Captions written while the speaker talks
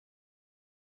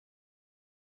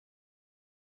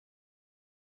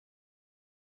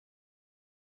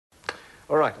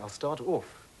All right, I'll start off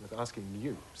with asking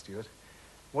you, Stuart,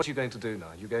 what are you going to do now?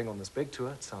 You're going on this big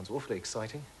tour. It sounds awfully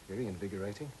exciting, very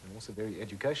invigorating, and also very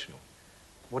educational.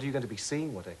 What are you going to be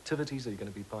seeing? What activities are you going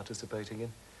to be participating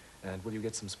in? And will you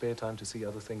get some spare time to see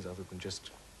other things other than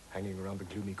just hanging around the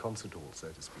gloomy concert hall, so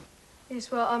to speak?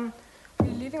 Yes, well,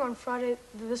 we're leaving on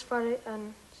this Friday,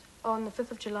 and on the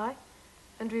 5th of July,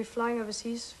 and we're flying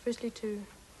overseas, firstly to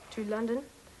London,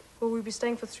 where we'll be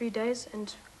staying for 3 days,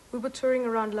 and we'll be touring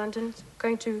around London,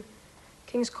 going to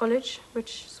King's College,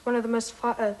 which is one of the most,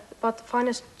 about the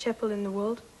finest chapel in the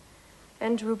world,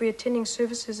 and we'll be attending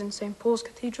services in St. Paul's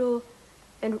Cathedral,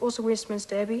 and also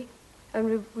Westminster Abbey,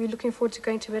 and we're looking forward to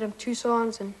going to Madame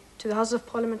Tussauds and to the House of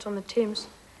Parliament on the Thames.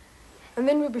 And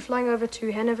then we'll be flying over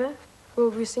to Hanover.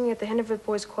 We'll be singing at the Hanover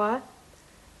Boys Choir.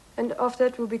 And after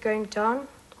that, we'll be going down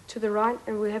to the Rhine,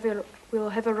 and we'll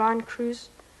have a Rhine cruise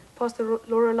past the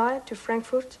Lorelei to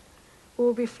Frankfurt.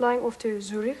 We'll be flying off to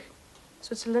Zurich,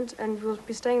 Switzerland, and we'll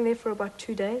be staying there for about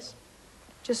 2 days,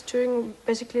 just touring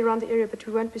basically around the area, but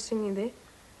we won't be singing there.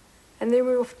 And then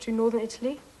we're off to northern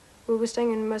Italy. We'll be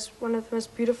staying in one of the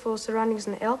most beautiful surroundings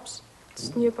in the Alps.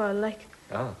 It's nearby a lake.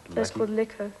 Ah, a place called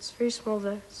Lecco. It's very small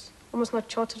though. It's almost not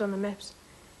charted on the maps.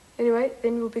 Anyway,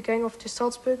 then we'll be going off to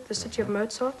Salzburg, the city of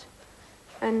Mozart.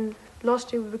 And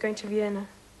lastly, we'll be going to Vienna.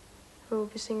 We'll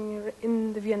be singing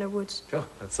in the Vienna woods. Oh,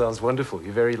 that sounds wonderful.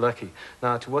 You're very lucky.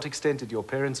 Now, to what extent did your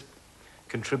parents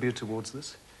contribute towards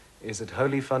this? Is it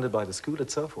wholly funded by the school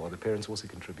itself, or are the parents also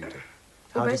contributing?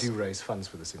 How did you raise funds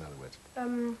for this, in other words?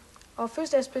 Our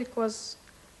first aspect was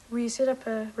we set up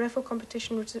a raffle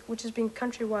competition, which has been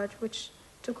countrywide, which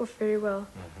took off very well.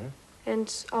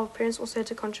 And our parents also had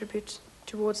to contribute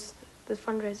towards the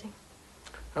fundraising.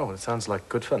 Oh, well, it sounds like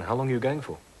good fun. How long are you going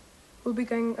for? We'll be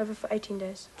going over for 18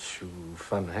 days. Shoo,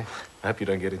 fun, eh? I hope you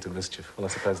don't get into mischief. Well, I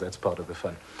suppose that's part of the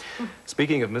fun.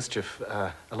 Speaking of mischief,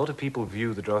 a lot of people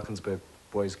view the Drakensberg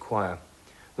Boys Choir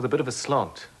with a bit of a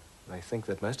slant. They think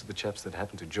that most of the chaps that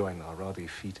happen to join are rather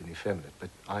effete and effeminate, but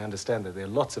I understand that there are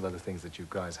lots of other things that you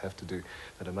guys have to do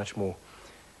that are much more,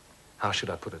 how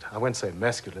should I put it? I won't say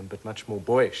masculine, but much more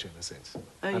boyish in a sense.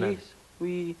 Yes,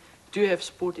 we do have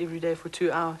sport every day for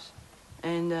 2 hours,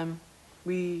 and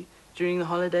during the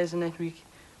holidays and that week,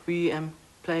 we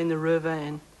play in the river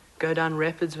and go down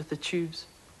rapids with the tubes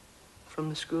from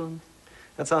the school.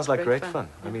 That sounds like great fun.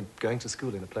 I mean, going to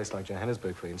school in a place like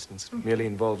Johannesburg, for instance, merely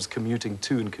involves commuting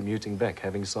to and commuting back,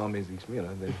 having some, you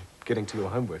know, getting to your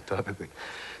homework type of thing.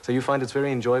 So you find it's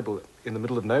very enjoyable in the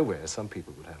middle of nowhere, as some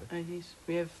people would have it.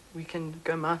 Yes, we can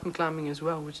go mountain climbing as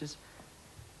well, which is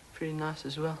pretty nice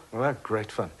as well. Well,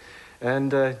 great fun.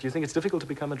 And do you think it's difficult to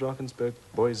become a Drakensberg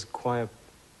Boys Choir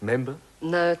member?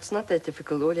 No, it's not that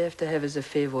difficult. All you have to have is a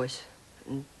fair voice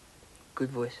and good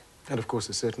voice. And, of course,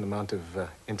 a certain amount of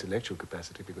intellectual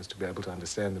capacity, because to be able to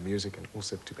understand the music and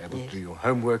also to be able to do your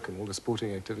homework and all the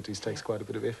sporting activities takes quite a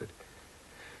bit of effort.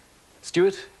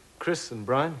 Stuart, Chris and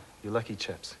Brian, you're lucky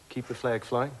chaps. Keep the flag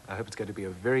flying. I hope it's going to be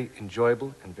a very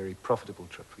enjoyable and very profitable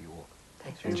trip for you all.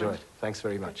 Thanks very much. Enjoy it. Thanks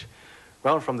very much.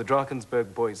 Well, from the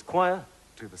Drakensberg Boys Choir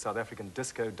to the South African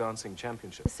Disco Dancing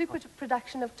Championship. A super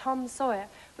production of Tom Sawyer,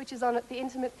 which is on at the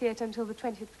Intimate Theatre until the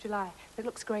 20th of July. It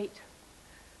looks great.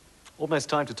 Almost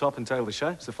time to top and tail the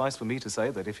show. Suffice for me to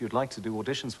say that if you'd like to do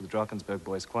auditions for the Drakensberg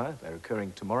Boys Choir, they're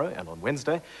occurring tomorrow and on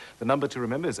Wednesday. The number to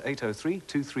remember is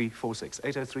 803-2346,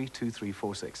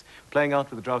 803-2346. Playing out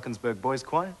with the Drakensberg Boys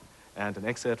Choir and an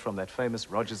excerpt from that famous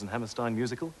Rodgers and Hammerstein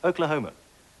musical, Oklahoma.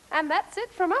 And that's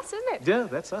it from us, isn't it? Yeah,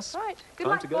 that's us. Right. Good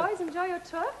Time luck, to go. boys. Enjoy your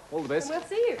tour. All the best. And we'll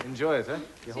see you. Enjoy it, eh?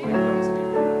 See you.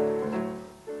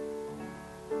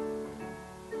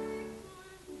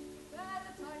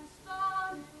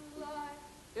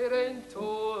 It ain't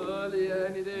too early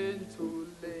and it ain't too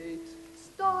late.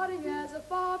 Starting as a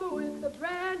farmer with a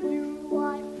brand new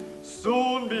wife.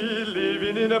 Soon be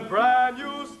living in a brand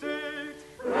new state.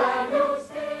 Brand new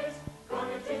state,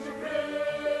 gonna teach you grace.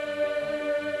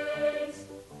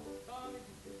 Gonna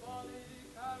give you barley,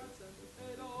 carrots and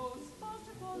potatoes.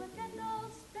 Pasta for the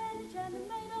kettles, spinach and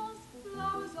tomatoes.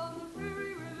 Flowers on the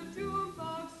prairie with a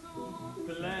 2-pound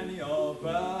soon. Plenty of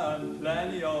air and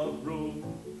plenty of room.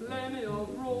 Plenty of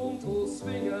room to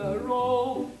swing a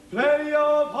rope. Plenty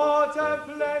of heart and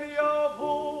plenty of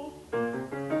hope.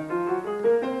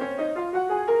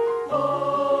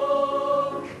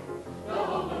 Look, the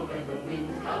homer when the wind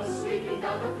comes sweeping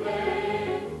down the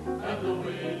plain, and the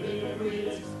wailing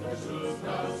breeze, the shoes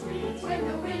smell sweet. When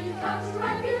the wind comes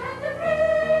right behind the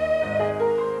rain.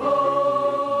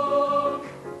 Look,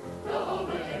 the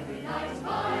homer every night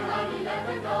by honey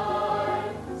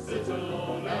Lebanon. Sit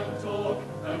alone and talk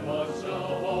and watch the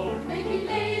whole, making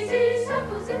lazy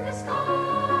circles in the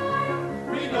sky.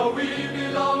 We know we live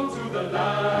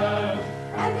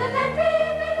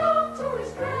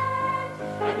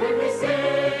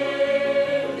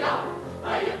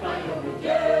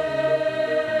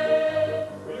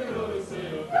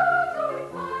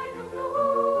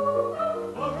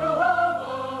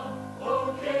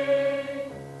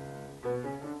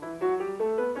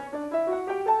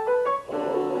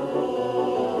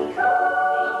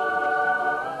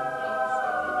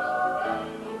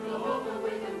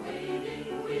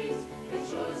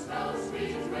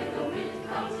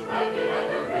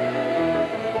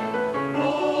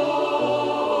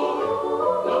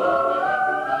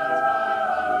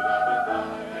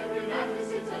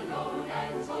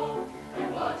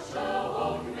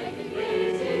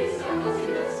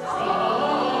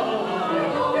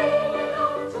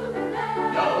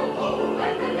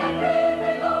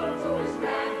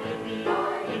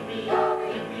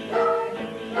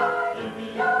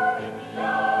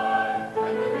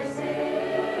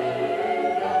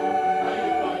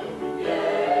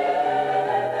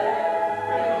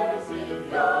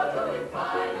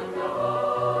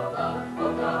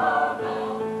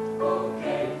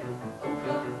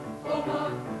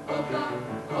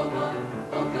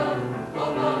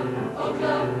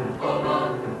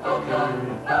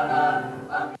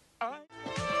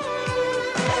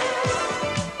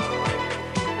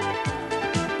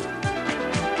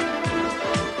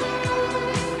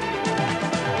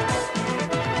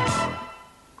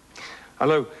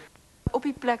Hallo. Op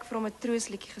die plek vir hom 'n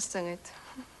troostliedjie gesing het.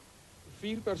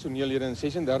 4 personeellede en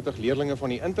 36 leerlinge van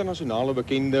die internasionale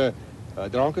bekende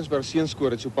Drakensberg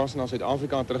Seenskoor het sopas na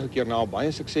Suid-Afrika teruggekeer na 'n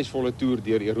baie suksesvolle toer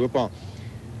deur Europa.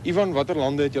 Ivan, watter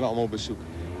lande het julle almal besoek?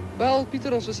 Wel,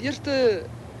 Pieter, ons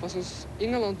was ons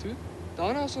Engeland toe.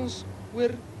 Daarna was ons oor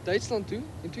Duitsland toe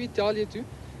en toe Italië toe.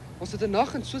 Ons het 'n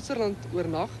nag in Switserland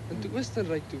oornag en toe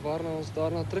Oostenryk toe, waarna ons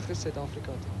daarna terug is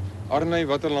Suid-Afrika toe. Arney,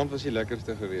 watter land was die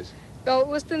lekkerste geweest? Wel,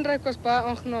 Oostenryk was baie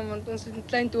aangenaam want ons het in 'n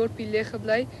klein dorpie leeg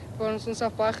gebly waar ons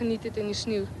onsself baie geniet het in die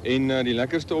sneeu. En die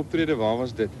lekkerste optrede, waar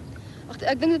was dit? Ag,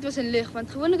 ek dink dit was in Lig want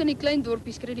gewoonlik in die klein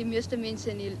dorpies kry die meeste mense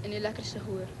in die lekkerste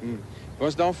gehoor.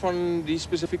 Was daar van die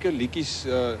spesifieke liedjies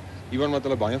Ivan wat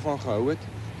hulle baie van gehou het?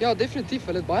 Ja, definitief.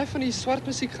 Hulle het baie van die swart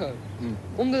musiek gehou.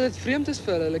 Omdat dit vreemd is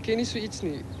vir hulle ken nie so iets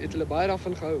nie, het hulle baie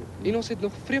daarvan gehou. En ons het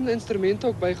nog vreemde instrumente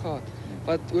ook by gehad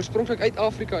wat oorspronklik uit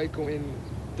Afrika uitkom en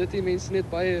dit het die mense net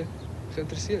baie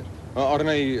geïnteresseerd.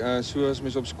 Arney, so as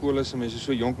mense op skool is en mense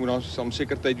so jonk moet daar soms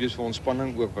seker tyd wees vir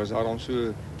ontspanning ook. Was daar dan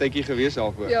so tydjie gewees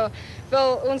daarvoor? Ja,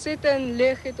 wel ons het in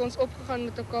Lig het ons opgegaan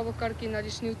met 'n kabelkarretjie na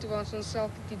die sneeu toe waar ons onsself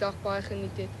die dag baie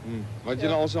geniet het. Wat het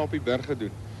julle alsa op die berg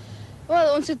gedoen?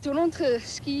 Wel, ons het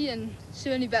rondgeski en so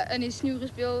in die sneeu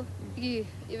gespeel, bietjie,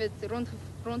 jy weet,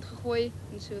 rondgegooi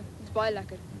en so. Dit is baie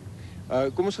lekker.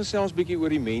 Kom ons gesels bietjie oor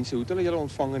die mense. Hoe het hulle julle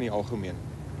ontvang in die algemeen?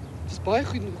 Het is baie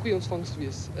goeie ontvangs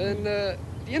geweest. En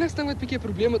die enigste ding wat 'n bietjie 'n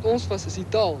probleem met ons was is die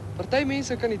taal. Party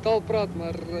mense kan die taal praat,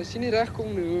 maar as jy nie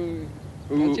regkom nie,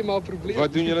 het jy maar 'n probleem.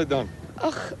 Wat doen julle dan?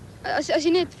 Ag, as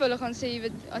jy net vir hulle gaan sê, jy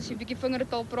weet, as jy 'n bietjie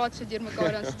vingertaal praat so deur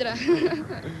mekaar dan streg.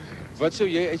 Wat sou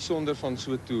jy uitsonder van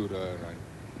so 'n toer, Ryan?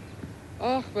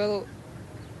 Ag, wel,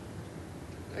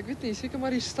 ek weet nie, seker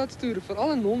maar die stadstoer,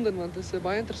 veral in Londen, want dit is 'n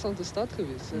baie interessante stad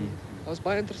geweest. En daar was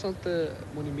baie interessante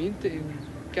monumente en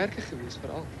kerke geweest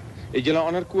veral. Het julle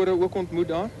ander kore ook ontmoet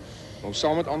daar? Of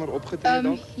saam met ander opgetree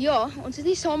dalk? Ja, ons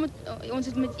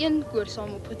het met een koor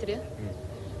saam opgetree.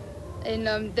 En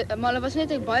maar hulle was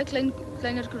net 'n baie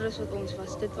kleiner koor as wat ons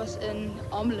was. Dit was in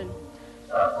Amelin.